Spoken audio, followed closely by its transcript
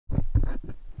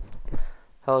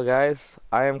Hello guys,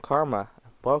 I am Karma.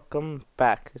 Welcome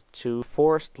back to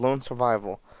Forest Lone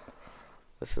Survival.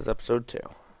 This is episode 2.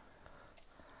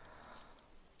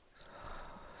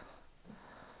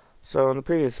 So in the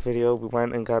previous video we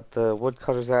went and got the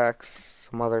woodcutter's axe,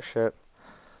 some other shit.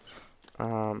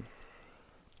 I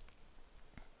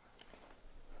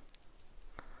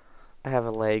have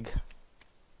a leg.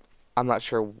 I'm not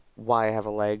sure why I have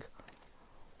a leg.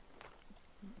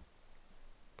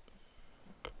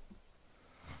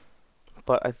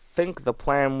 But I think the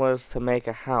plan was to make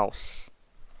a house.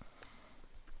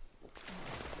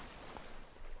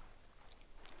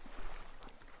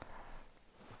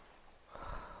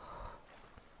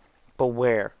 But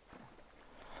where?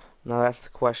 Now that's the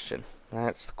question.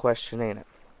 That's the question, ain't it?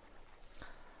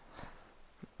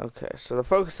 Okay, so the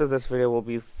focus of this video will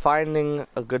be finding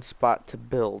a good spot to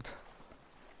build.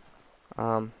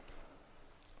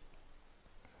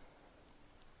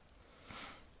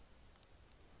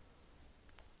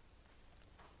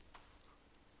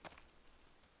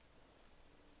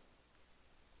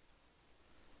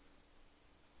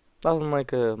 Nothing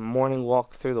like a morning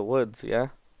walk through the woods, yeah?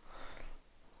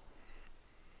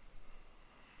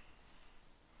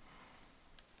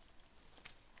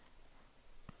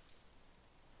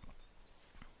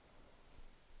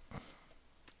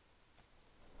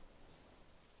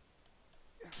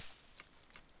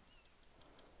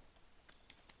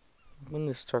 I'm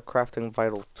gonna start crafting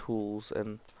vital tools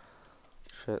and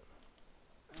shit.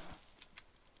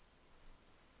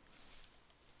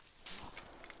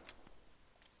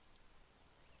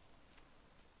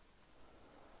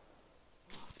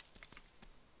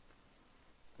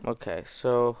 Okay,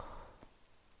 so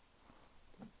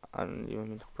I don't even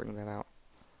need to bring that out.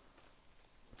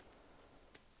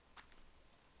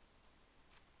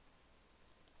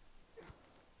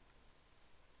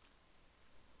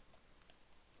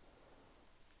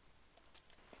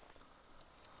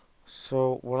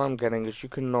 So what I'm getting is you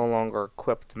can no longer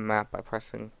equip the map by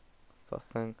pressing the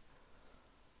thing.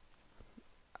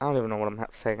 I don't even know what I'm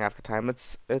saying half the time.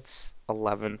 It's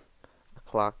 11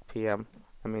 o'clock p.m.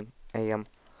 I mean a.m.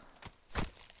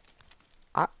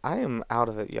 I am out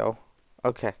of it, yo.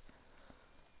 Okay.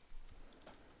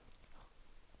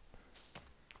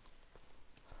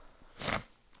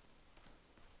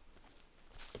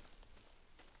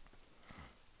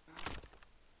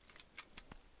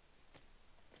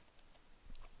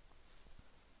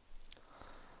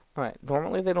 Alright,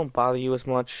 normally they don't bother you as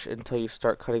much until you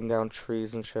start cutting down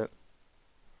trees and shit.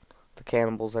 The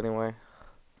cannibals, anyway.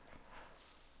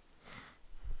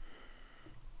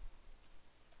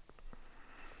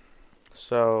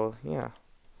 So, yeah.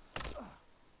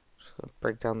 Just gonna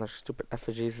break down their stupid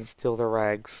effigies and steal their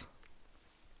rags.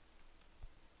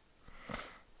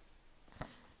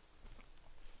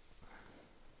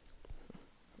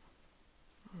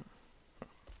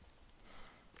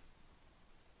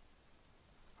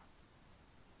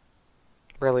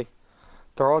 Really?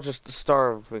 They're all just the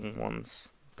starving ones.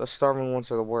 The starving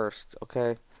ones are the worst,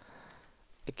 okay?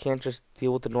 I can't just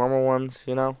deal with the normal ones,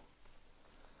 you know?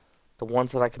 The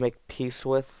ones that I can make peace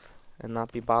with and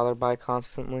not be bothered by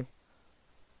constantly.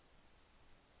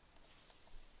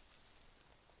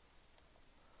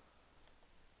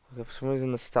 Okay, for some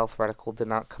reason the stealth reticle did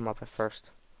not come up at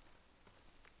first.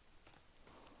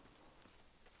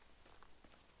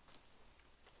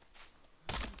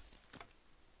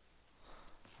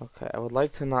 Okay, I would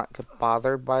like to not get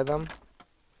bothered by them.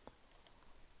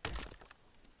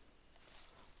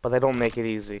 But they don't make it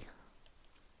easy.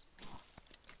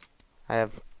 I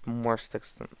have more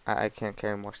sticks than... I can't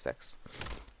carry more sticks.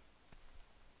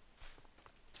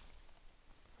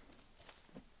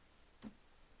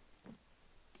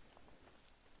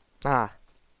 Ah.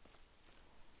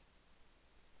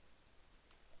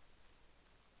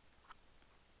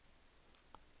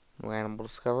 New animal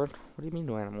discovered? What do you mean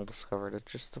new animal discovered? It's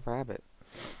just a rabbit.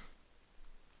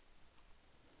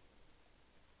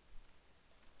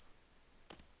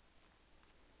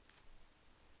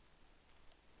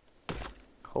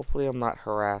 Hopefully I'm not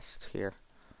harassed here.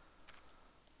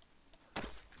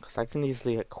 Because I can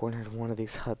easily get cornered in one of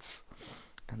these huts.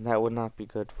 And that would not be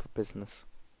good for business.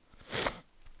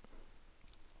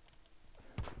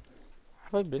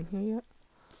 Have I been here yet?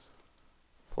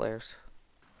 Flares.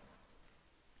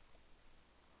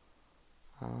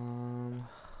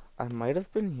 I might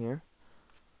have been here.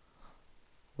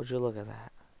 Would you look at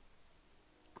that?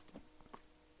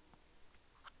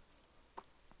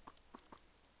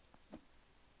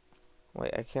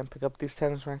 Wait, I can't pick up these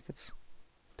tennis rackets?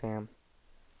 Damn.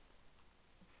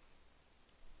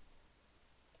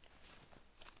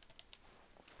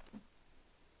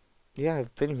 Yeah,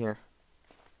 I've been here.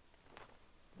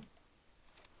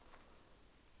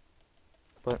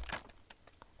 But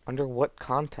under what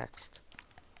context?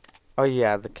 Oh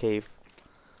yeah, the cave.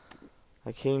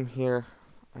 I came here.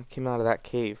 I came out of that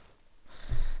cave.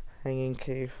 Hanging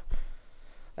cave.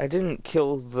 I didn't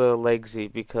kill the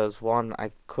Legsy because, one,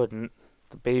 I couldn't.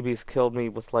 The babies killed me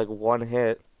with like one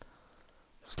hit.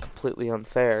 It's completely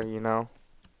unfair, you know?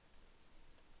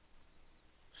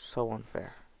 So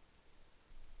unfair.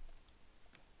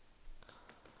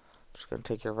 Just gonna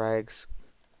take your rags.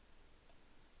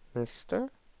 Mister?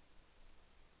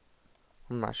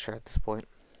 I'm not sure at this point.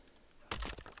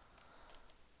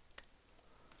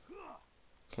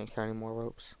 Can't carry any more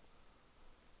ropes.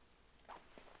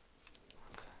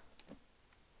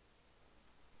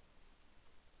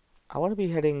 I want to be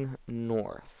heading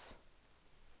north.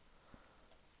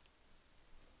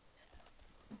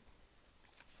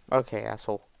 Okay,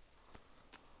 asshole.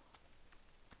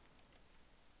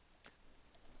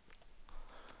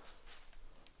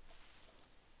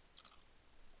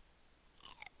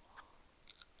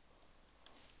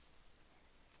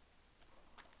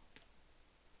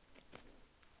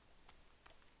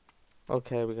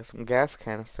 Okay, we got some gas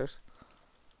canisters.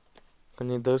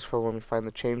 Gonna need those for when we find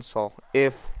the chainsaw.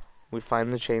 If we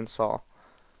find the chainsaw.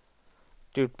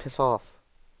 Dude, piss off.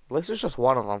 At least it's just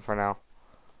one of them for now.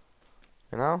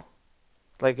 You know?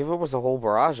 Like, if it was a whole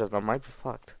barrage of them, I'd be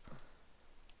fucked.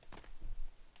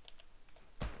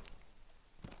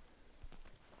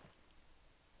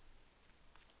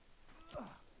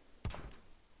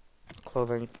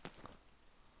 Clothing.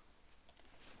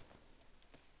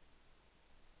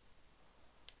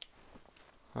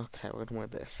 Okay, we're gonna wear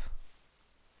this.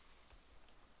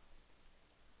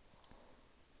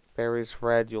 Berries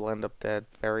red, you'll end up dead.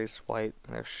 Berries white,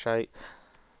 they're shite.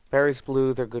 Berries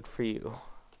blue, they're good for you.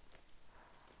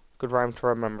 Good rhyme to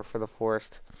remember for the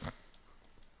forest.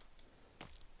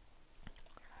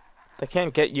 They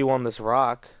can't get you on this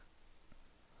rock.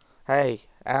 Hey,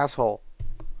 asshole.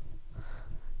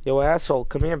 Yo, asshole,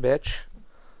 come here, bitch.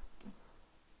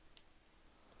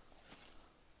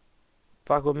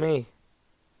 Fuck with me.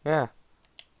 Yeah.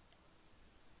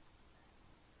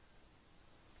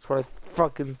 That's what I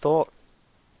fucking thought.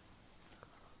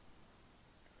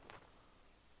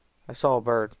 I saw a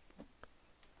bird.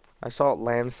 I saw it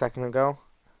land a second ago,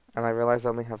 and I realized I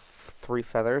only have 3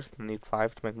 feathers. I need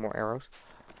 5 to make more arrows.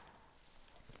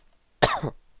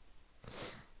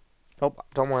 Oh,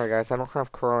 don't worry, guys. I don't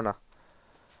have corona.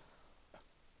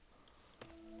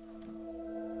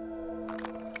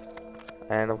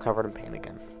 And I'm covered in paint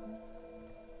again.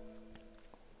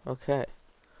 Okay.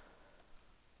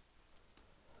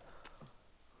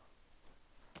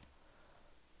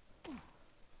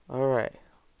 Alright.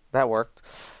 That worked.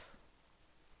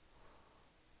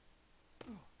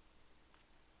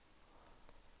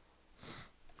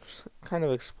 Just kind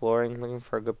of exploring, looking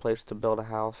for a good place to build a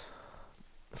house.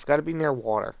 It's got to be near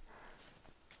water.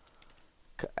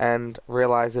 And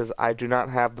realizes I do not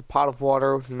have the pot of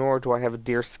water, nor do I have a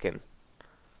deer skin.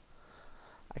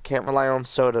 I can't rely on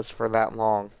sodas for that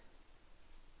long.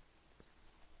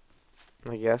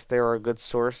 I guess they are a good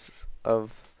source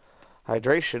of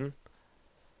hydration.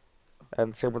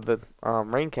 And same with the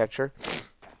rain catcher.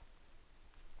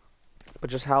 But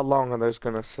just how long are those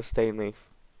going to sustain me?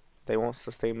 They won't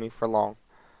sustain me for long.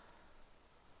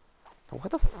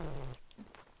 What the f...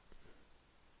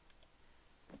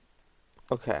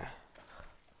 Okay.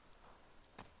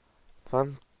 If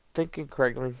I'm thinking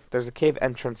correctly, there's a cave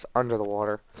entrance under the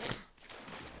water.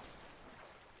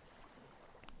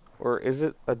 Or is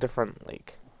it a different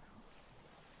lake?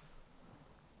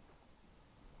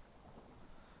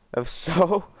 If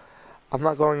so, I'm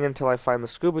not going until I find the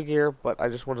scuba gear, but I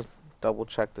just want to double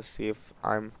check to see if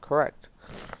I'm correct.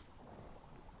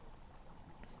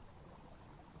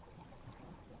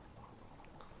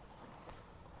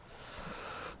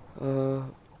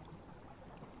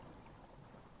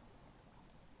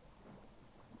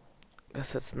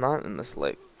 Guess it's not in this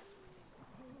lake.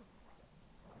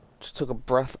 Just took a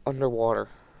breath underwater.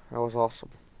 That was awesome.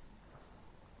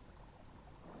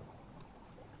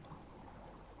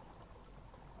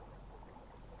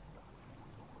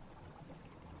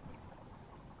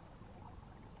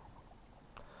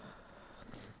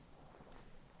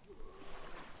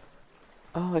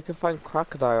 Oh, I can find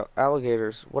crocodile,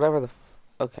 alligators, whatever the...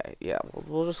 Okay, yeah,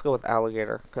 we'll just go with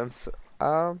alligator. Cause,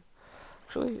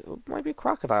 actually, it might be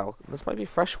crocodile. This might be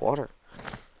fresh water.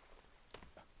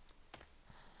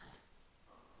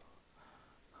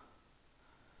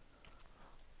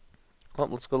 Well,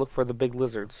 let's go look for the big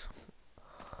lizards.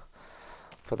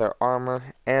 For their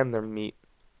armor and their meat.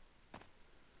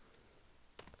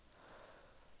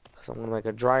 Because I'm going to make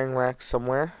a drying rack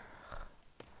somewhere.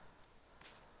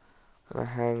 Gonna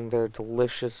hang their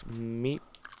delicious meat.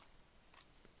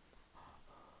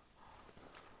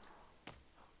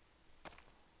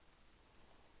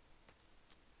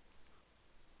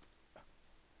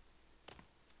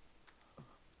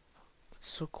 It's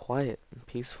so quiet and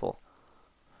peaceful.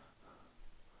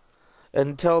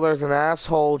 Until there's an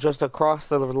asshole just across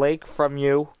the lake from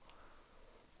you.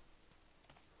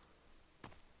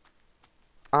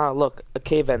 Ah, look, a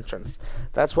cave entrance.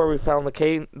 That's where we found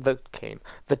the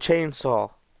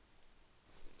chainsaw.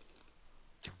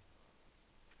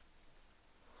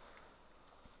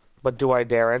 But do I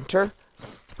dare enter?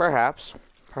 Perhaps.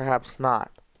 Perhaps not.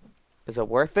 Is it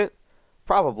worth it?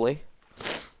 Probably.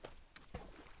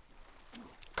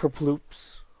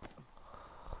 Kerploops.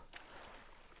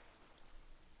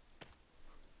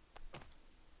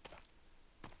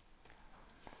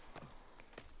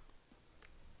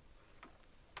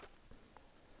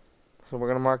 So we're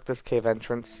gonna mark this cave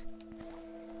entrance.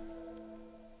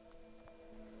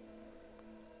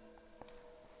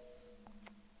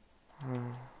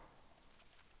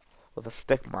 With a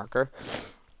stick marker.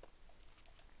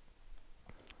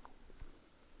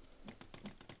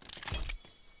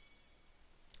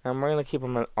 And we're gonna keep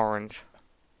them in orange.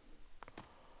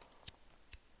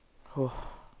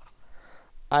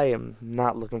 I am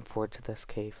not looking forward to this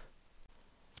cave.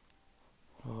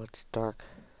 Oh, it's dark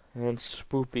and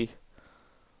spoopy.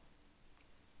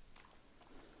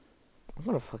 I'm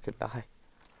gonna fucking die.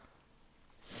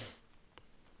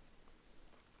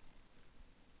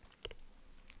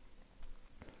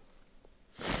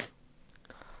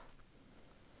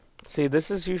 See,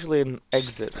 this is usually an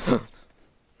exit.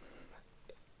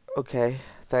 Okay,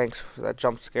 thanks for that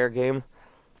jump scare game.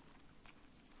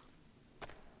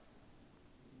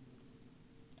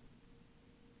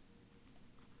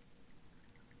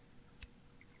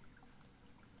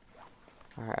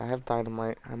 Alright, I have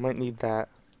dynamite. I might need that.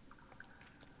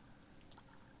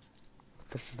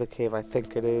 This is the cave I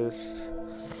think it is.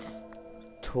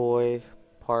 Toy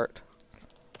part.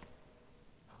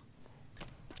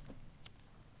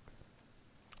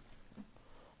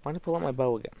 Why did I pull out my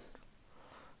bow again?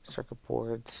 Circuit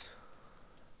boards.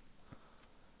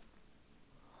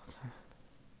 Okay.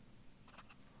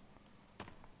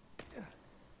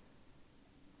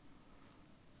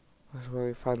 This is where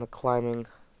we find the climbing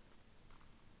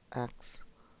axe.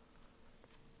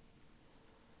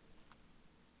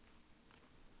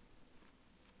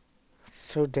 It's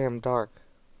so damn dark.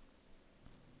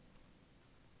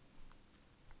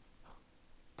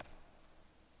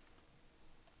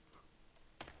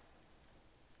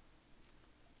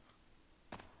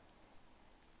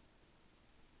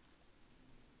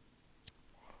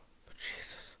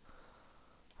 Jesus.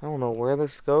 I don't know where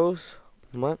this goes,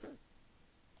 but I'm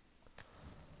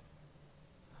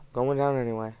going down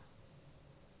anyway.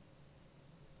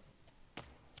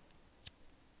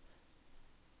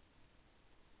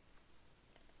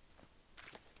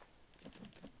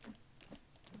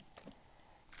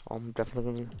 I'm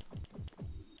definitely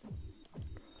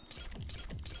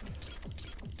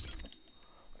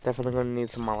gonna need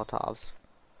some Molotovs.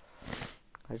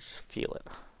 I just feel it.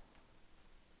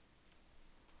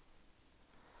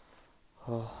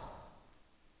 Oh.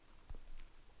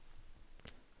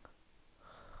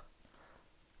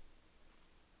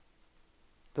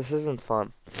 This isn't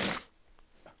fun.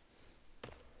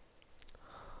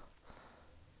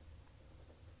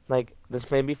 Like,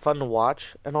 this may be fun to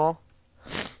watch and all,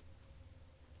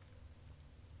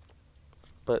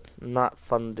 but not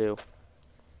fun to do.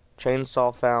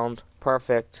 Chainsaw found.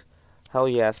 Perfect. Hell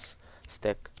yes.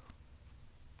 Stick.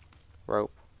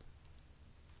 Rope.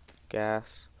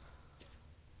 Gas.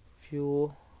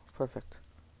 Fuel. Perfect.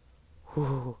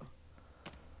 Whew.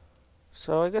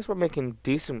 So I guess we're making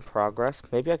decent progress.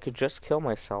 Maybe I could just kill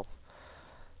myself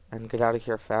and get out of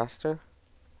here faster.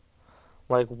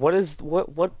 Like,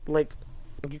 like,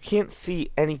 you can't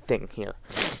see anything here.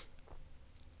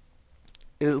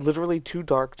 It is literally too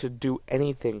dark to do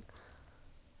anything.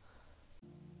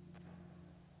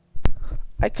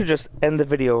 I could just end the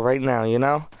video right now, you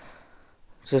know?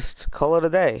 Just call it a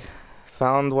day.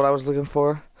 Found what I was looking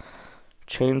for.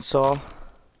 Chainsaw.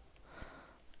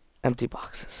 Empty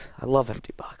boxes. I love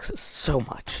empty boxes so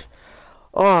much.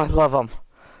 Oh, I love them.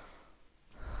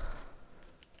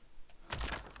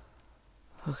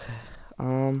 Okay.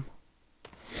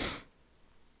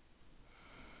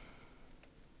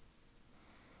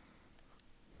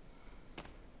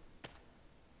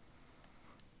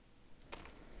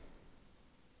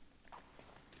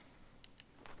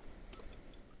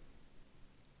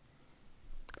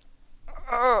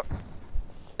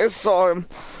 I saw him.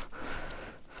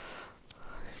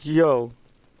 Yo.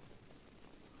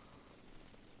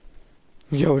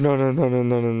 Yo, no, no, no, no,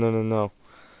 no, no, no, no,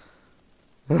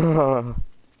 no.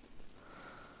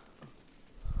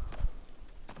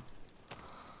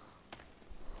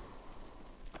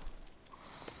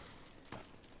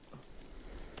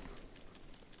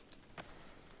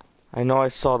 I know I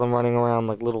saw them running around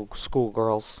like little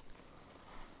schoolgirls.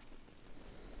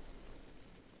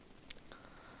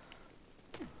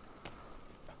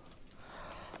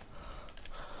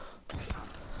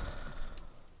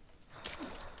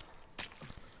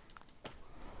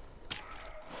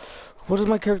 What is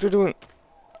my character doing?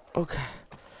 Okay.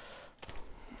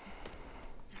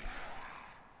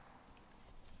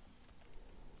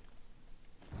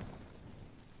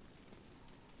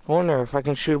 I wonder if I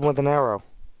can shoot him with an arrow.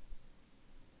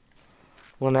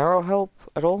 Will an arrow help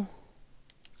at all?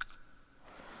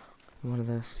 What is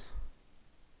this?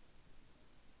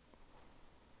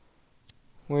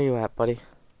 Where you at, buddy?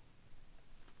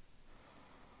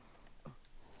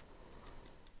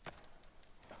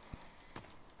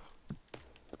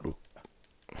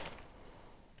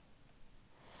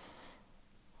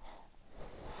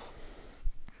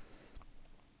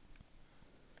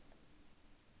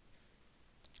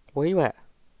 Where you at?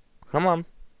 Come on.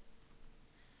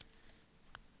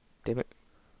 Damn it.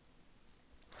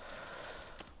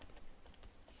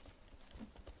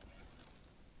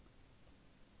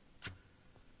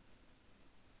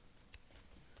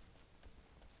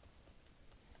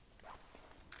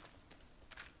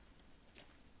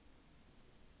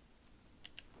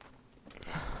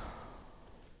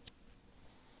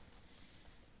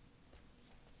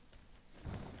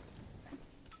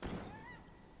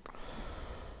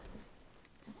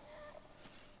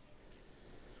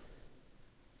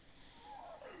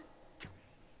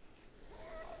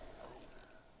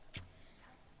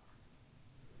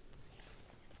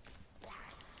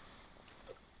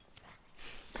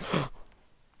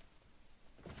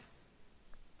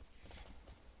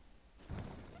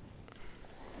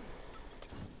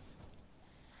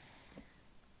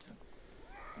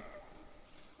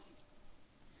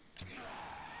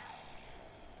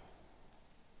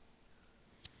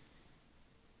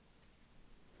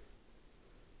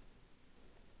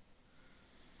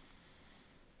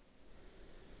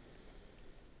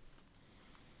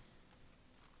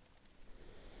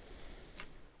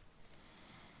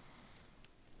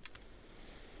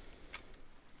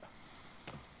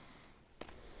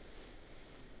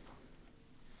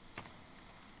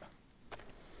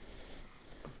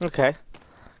 Okay.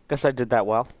 Guess I did that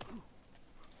well.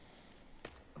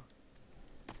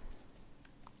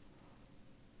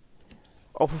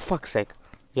 Oh, for fuck's sake.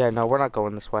 Yeah, no, we're not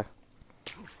going this way.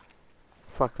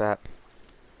 Fuck that.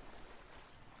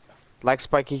 Like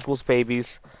spike equals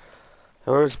babies.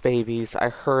 There's babies. I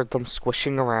heard them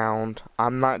squishing around.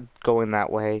 I'm not going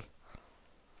that way.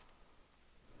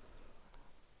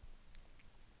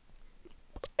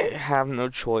 I have no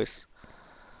choice.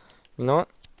 You know what?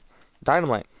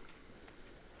 Dynamite.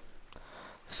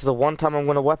 This is the one time I'm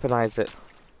gonna weaponize it.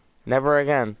 Never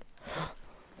again.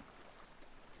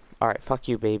 Alright, fuck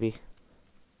you, baby.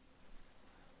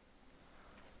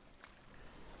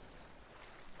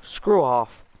 Screw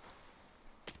off.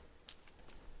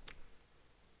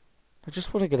 I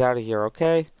just want to get out of here,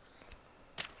 okay?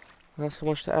 Not so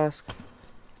much to ask.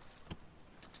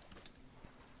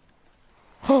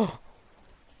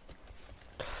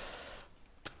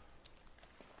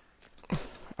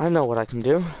 I know what I can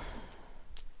do.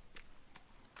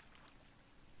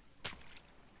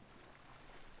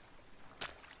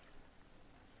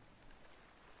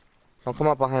 Don't come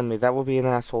up behind me. That would be an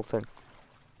asshole thing.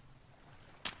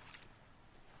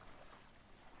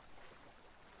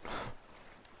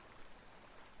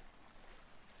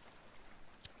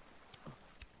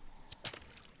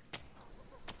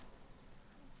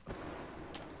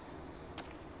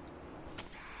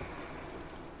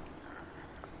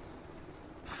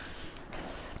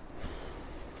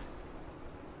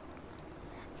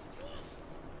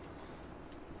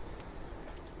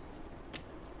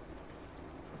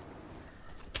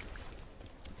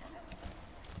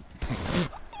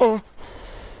 Oh.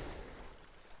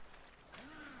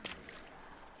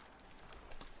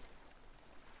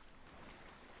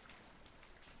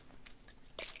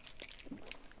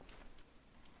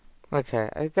 Okay,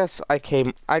 I guess I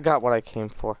got what I came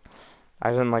for.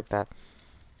 I didn't like that.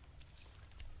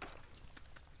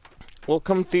 We'll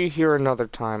come through here another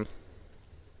time.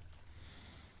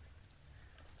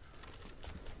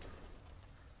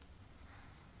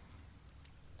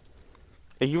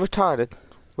 Are you retarded?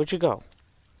 Where'd you go?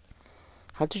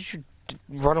 How did you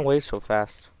run away so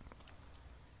fast?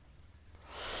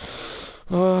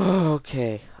 Oh,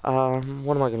 okay.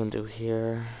 What am I gonna do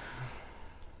here?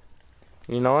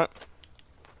 You know what?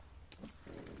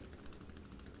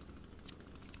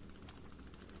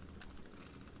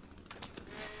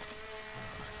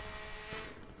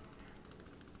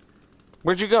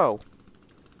 Where'd you go?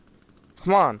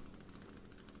 Come on.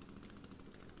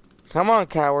 Come on,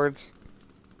 cowards.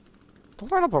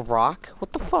 Don't run up a rock.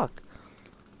 What the fuck?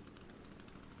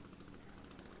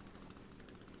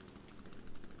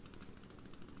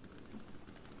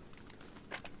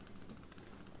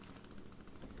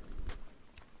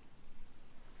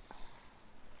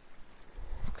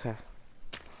 Okay.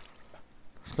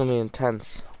 It's gonna be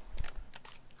intense.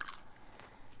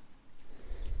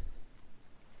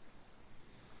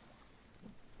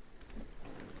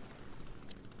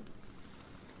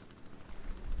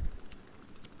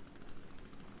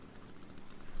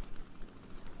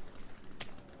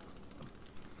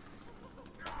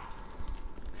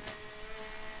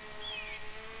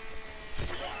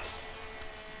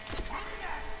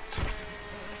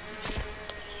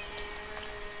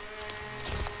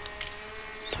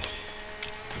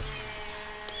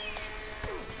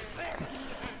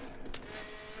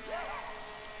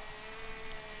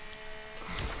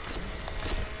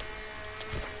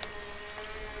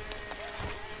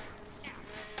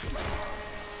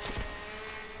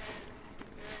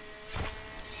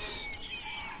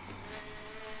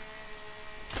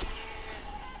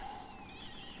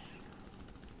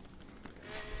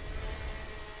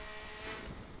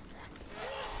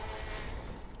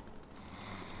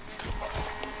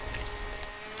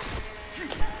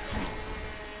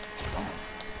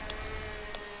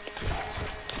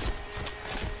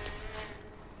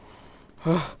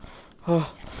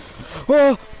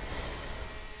 Oh,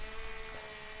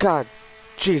 God,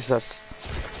 Jesus.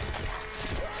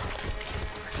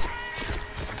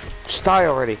 Just die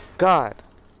already. God.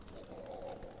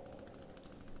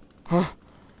 Huh.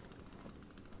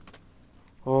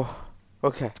 Oh,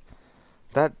 okay.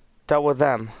 That dealt with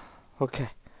them. Okay.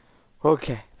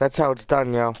 Okay. That's how it's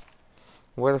done, yo.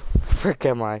 Where the frick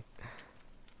am I?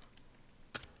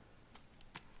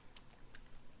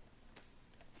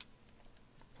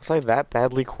 Was I that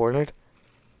badly cornered?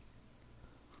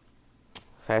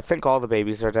 Okay, I think all the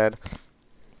babies are dead.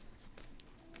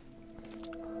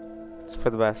 It's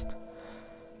for the best.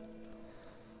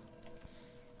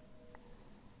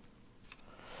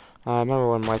 I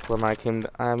remember when Michael and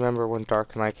I remember when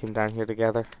Dark and I came down here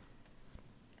together.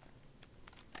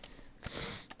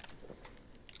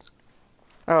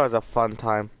 That was a fun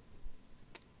time.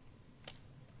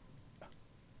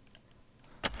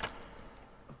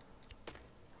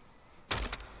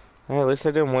 Hey, at least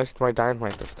I didn't waste my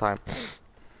dynamite this time.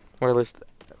 Or at least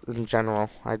in general,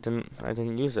 I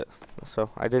didn't use it. So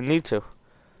I didn't need to.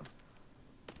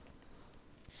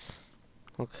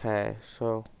 Okay,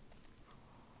 so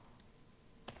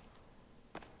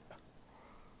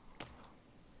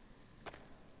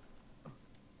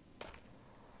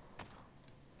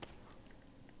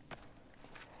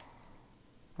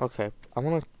okay, I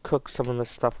want to cook some of this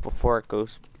stuff before it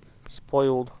goes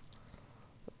spoiled.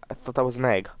 I thought that was an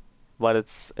egg, but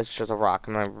it's just a rock,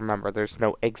 and I remember there's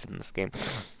no eggs in this game.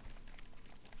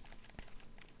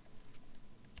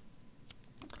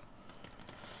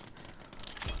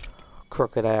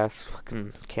 Crooked ass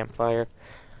fucking campfire.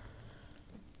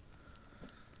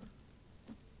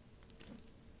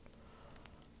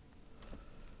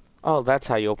 Oh, that's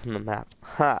how you open the map.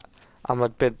 Ha! I'm a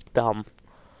bit dumb.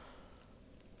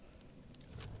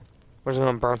 We're just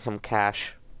gonna burn some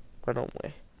cash. Why don't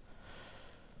we?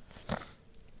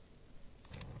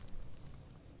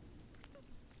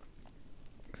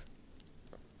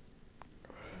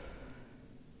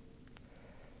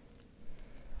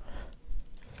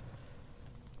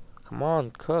 Come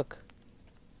on, cook.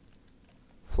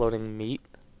 Floating meat.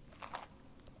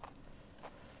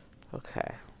 Okay.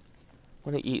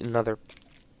 I'm gonna eat another...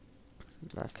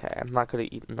 Okay, I'm not gonna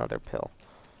eat another pill.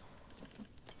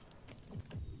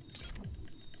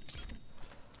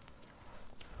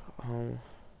 Um...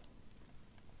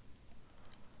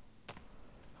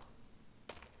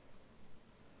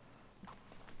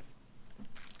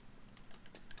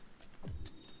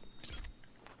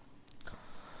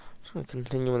 Just gonna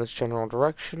continue in this general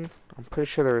direction. I'm pretty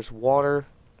sure there's water.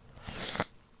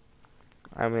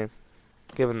 I mean,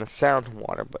 given the sound of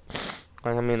water, but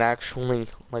I mean actually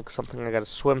like something I gotta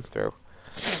swim through.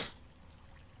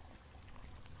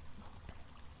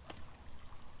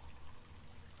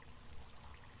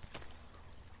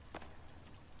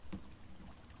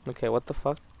 Okay, what the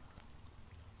fuck?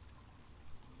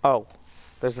 Oh,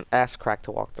 there's an ass crack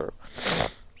to walk through.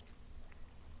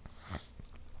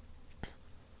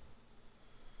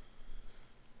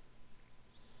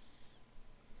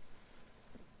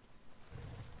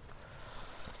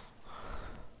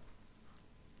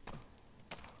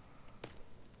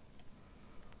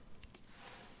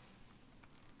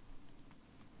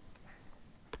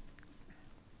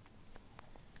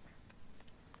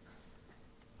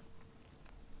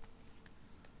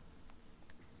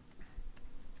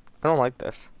 I don't like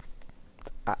this.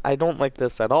 I don't like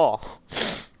this at all.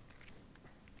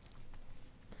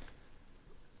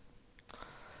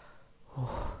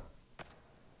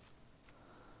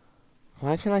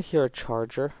 Why can I hear a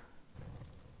charger?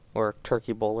 Or a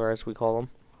turkey bowler, as we call them.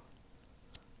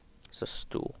 It's a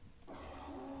stool.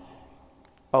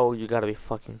 Oh, you gotta be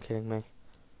fucking kidding me.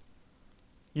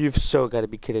 You've so gotta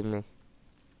be kidding me.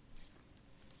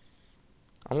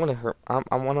 I'm gonna hurt. I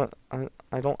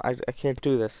can't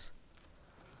do this.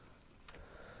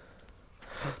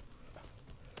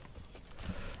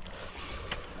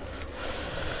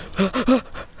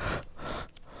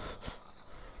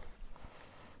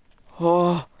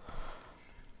 Oh.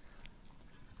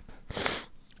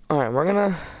 Alright, we're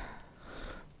gonna...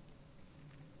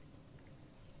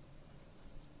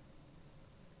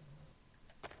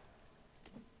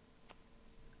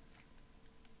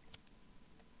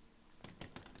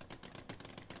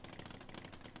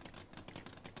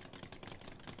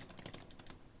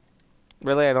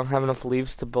 Really, I don't have enough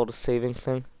leaves to build a saving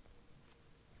thing?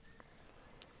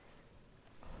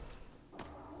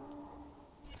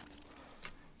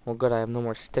 Well, good, I have no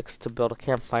more sticks to build a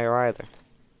campfire either.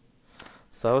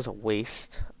 So that was a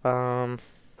waste. Make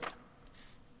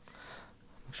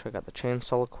sure I got the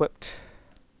chainsaw equipped.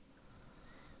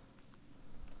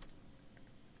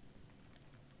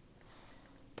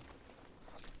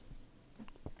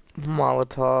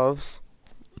 Molotovs.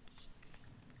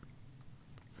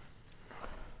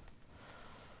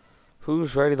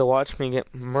 Who's ready to watch me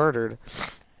get murdered?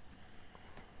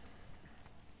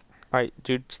 Alright,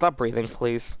 dude, stop breathing,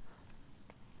 please.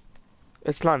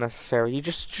 It's not necessary. You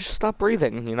just stop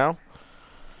breathing, you know?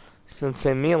 It's gonna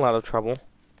save me a lot of trouble.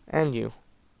 And you.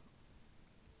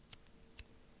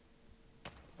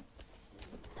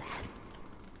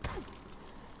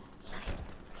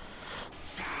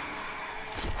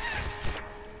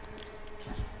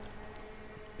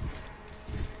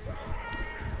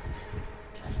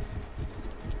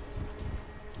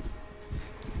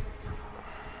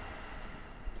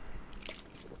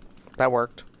 That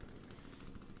worked.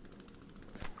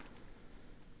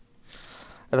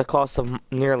 At the cost of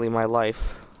nearly my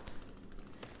life.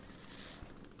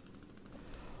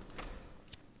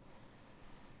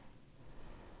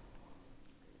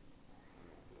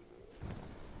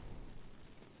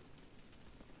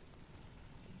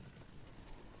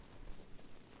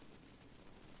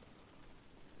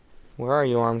 Where are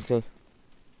you, Armsy?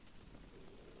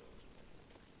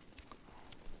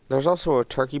 There's also a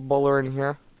turkey bowler in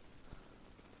here.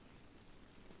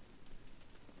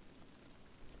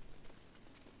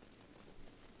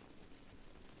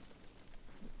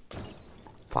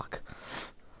 Fuck.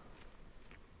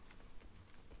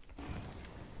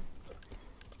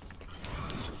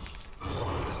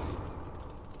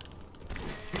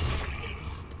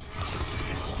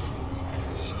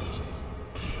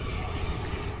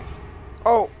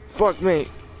 Oh, fuck me.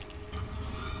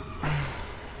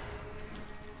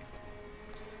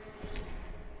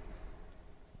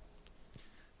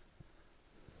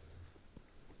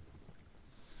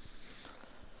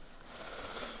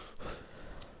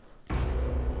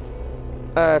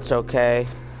 That's okay.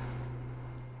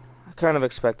 I kind of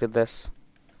expected this.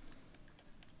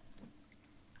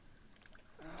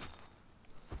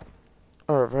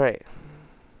 Alright.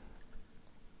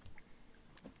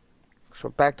 So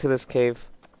back to this cave.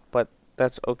 But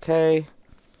that's okay.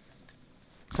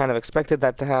 Kind of expected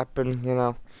that to happen, you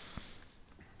know.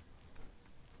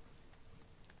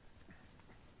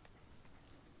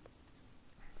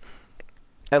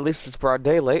 At least it's broad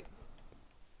daylight,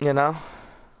 you know.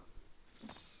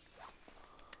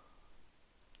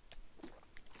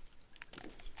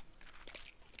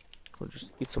 We'll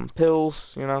just eat some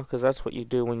pills, you know, because that's what you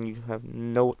do when you have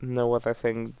no other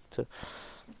thing to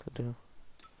do.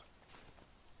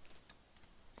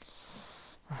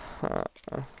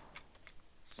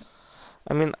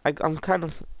 I mean, I'm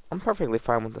perfectly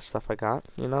fine with the stuff I got,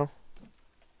 you know.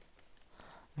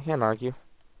 I can't argue.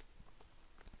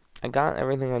 I got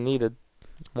everything I needed,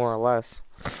 more or less.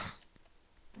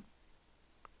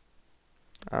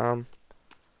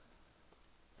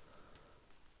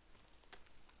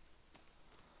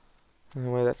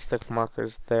 Anyway, that stick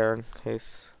marker's there in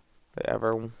case they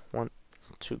ever want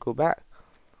to go back.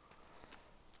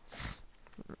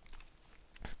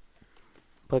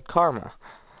 But karma.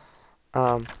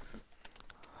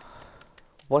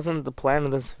 Wasn't the plan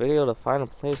of this video to find a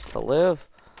place to live?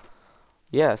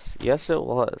 Yes it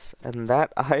was. And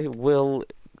that I will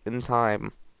in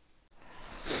time.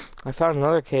 I found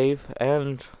another cave,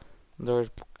 and there's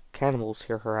cannibals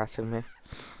here harassing me.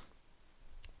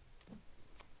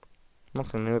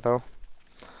 Nothing new, though.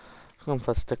 I'm gonna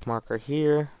put a stick marker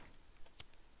here.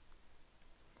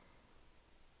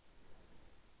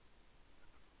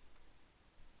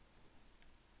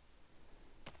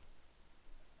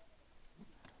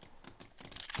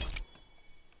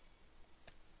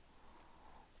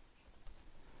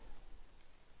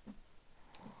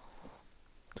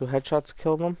 Do headshots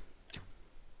kill them?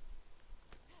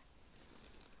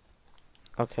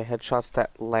 Okay, headshots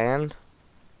that land.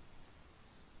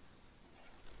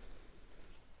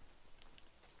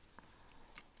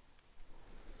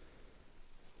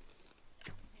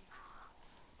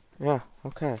 Yeah,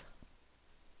 okay.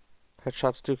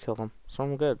 Headshots do kill them, so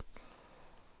I'm good.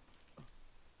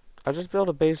 I just built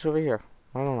a base over here.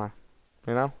 Why don't I?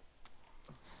 You know?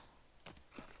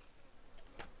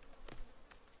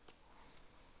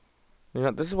 You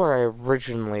know, this is where I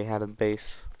originally had a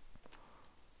base.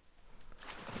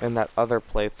 In that other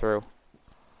playthrough.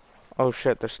 Oh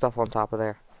shit, there's stuff on top of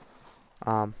there.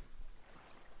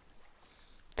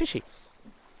 Fishy.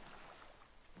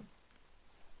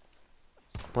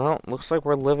 Well, looks like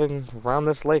we're living around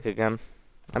this lake again.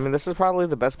 I mean, this is probably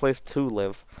the best place to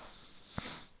live.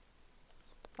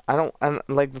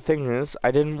 Like, the thing is,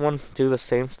 I didn't want to do the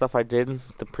same stuff I did in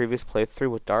the previous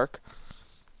playthrough with Dark.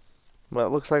 But it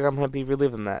looks like I'm gonna be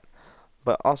reliving that.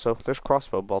 But also, there's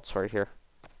crossbow bolts right here.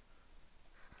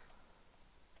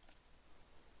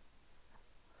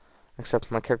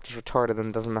 Except my character's retarded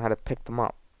and doesn't know how to pick them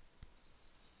up.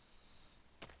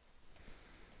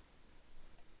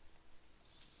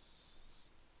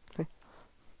 Okay.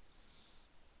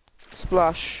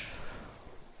 Splash.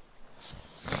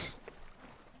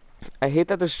 I hate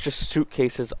that there's just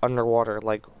suitcases underwater.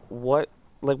 Like, what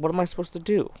am I supposed to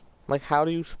do? Like, how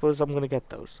do you suppose I'm gonna get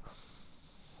those?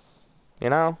 You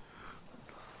know?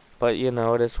 But, you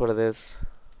know, it is what it is.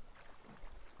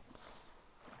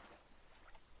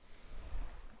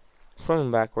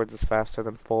 Swimming backwards is faster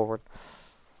than forward.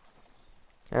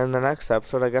 And in the next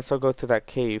episode, I guess I'll go through that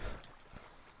cave.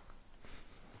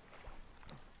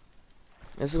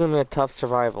 This is gonna be a tough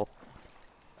survival.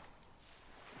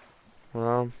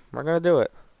 Well, we're gonna do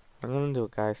it. We're gonna do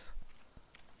it, guys.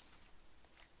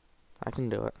 I can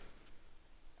do it.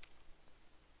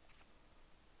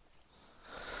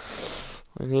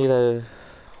 We need a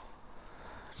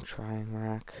drying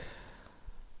rack.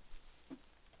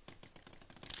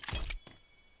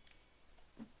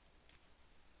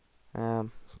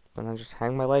 And I just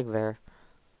hang my leg there.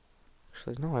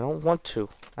 Actually, no, I don't want to.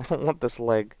 I don't want this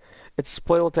leg. It's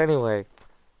spoiled anyway.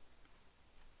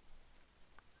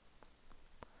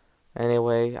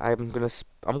 Anyway, I'm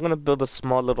gonna build a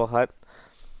small little hut,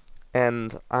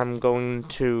 and I'm going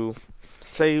to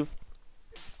save.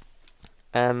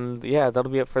 And yeah,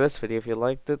 that'll be it for this video. If you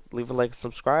liked it, leave a like,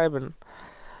 subscribe, and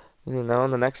you know,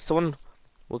 in the next one,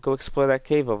 we'll go explore that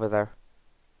cave over there.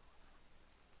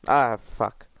 Ah,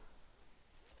 fuck.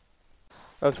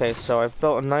 Okay, so I've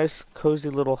built a nice,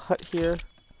 cozy little hut here.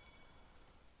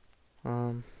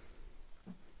 I'm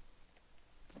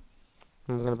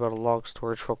gonna build a log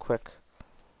storage real quick.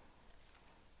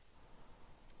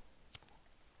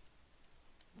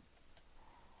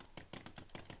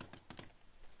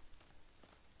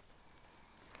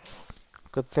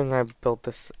 Good thing I built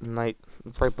this right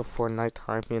before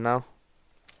nighttime, you know?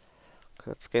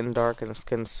 'Cause it's getting dark and it's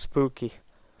getting spooky.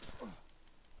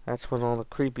 That's when all the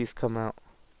creepies come out.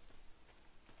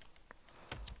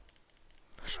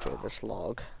 Destroy this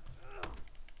log.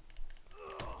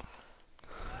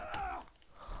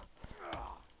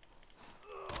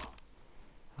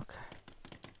 Okay.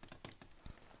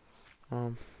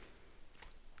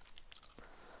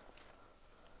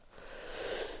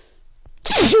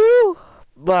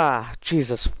 Bah,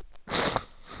 Jesus.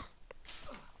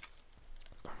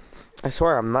 I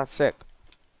swear I'm not sick.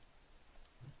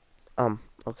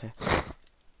 Okay.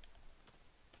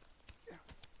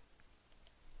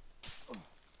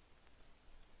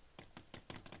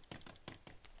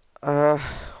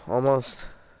 Almost.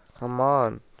 Come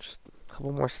on. Just a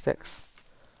couple more sticks.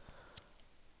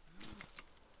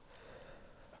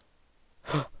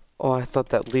 Oh, I thought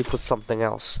that leaf was something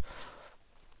else.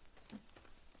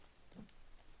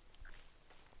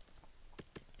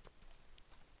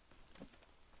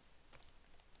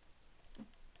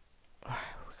 We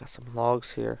got some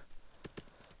logs here.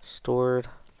 Stored.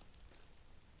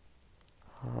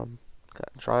 Got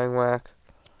a drying rack.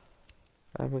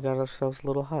 And we got ourselves a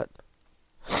little hut.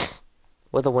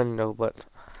 With a window, but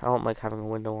I don't like having a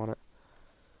window on it.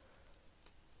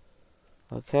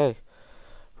 Okay.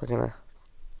 We're gonna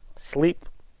sleep.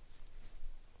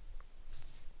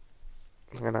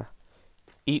 We're gonna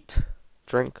eat,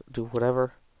 drink, do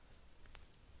whatever.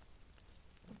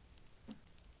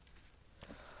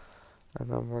 And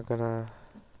then we're gonna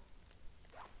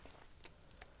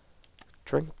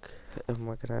drink, and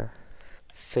we're gonna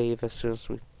save as soon as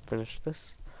we finish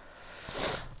this.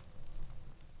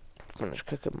 Finish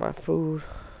cooking my food.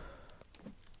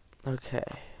 Okay.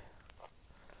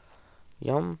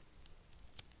 Yum.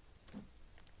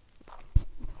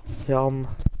 Yum.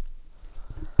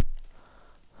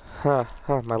 Huh,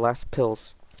 huh, my last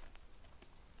pills.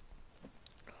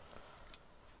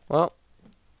 Well,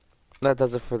 that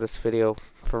does it for this video.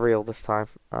 For real this time.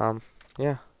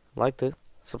 Yeah, liked it.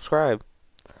 Subscribe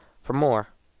for more.